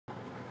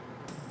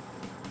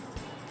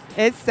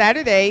It's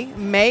Saturday,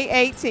 May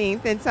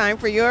 18th, and time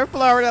for your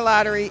Florida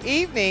Lottery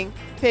evening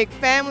pick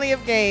family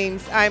of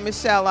games. I'm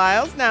Michelle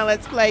Isles. Now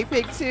let's play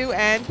pick 2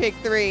 and pick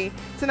 3.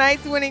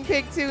 Tonight's winning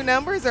pick 2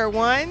 numbers are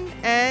 1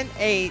 and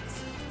 8.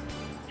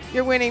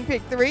 Your winning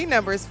pick 3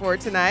 numbers for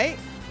tonight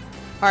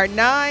are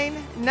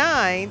 9,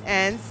 9,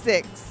 and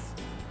 6.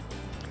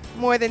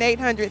 More than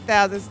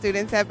 800,000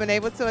 students have been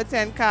able to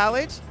attend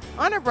college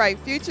on a Bright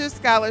Future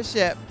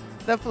Scholarship.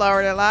 The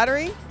Florida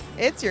Lottery,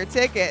 it's your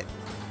ticket.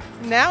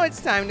 Now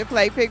it's time to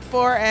play pick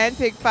 4 and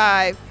pick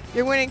 5.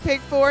 Your winning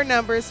pick 4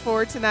 numbers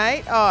for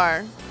tonight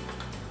are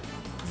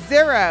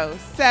 0,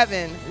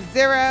 7,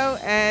 0,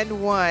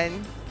 and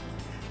 1.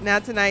 Now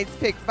tonight's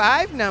pick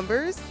 5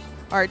 numbers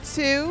are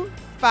 2,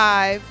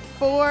 5,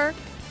 4,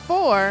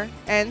 4,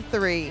 and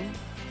 3.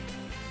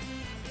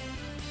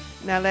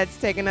 Now let's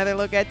take another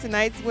look at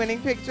tonight's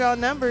winning pick draw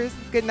numbers.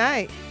 Good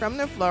night from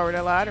the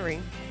Florida Lottery.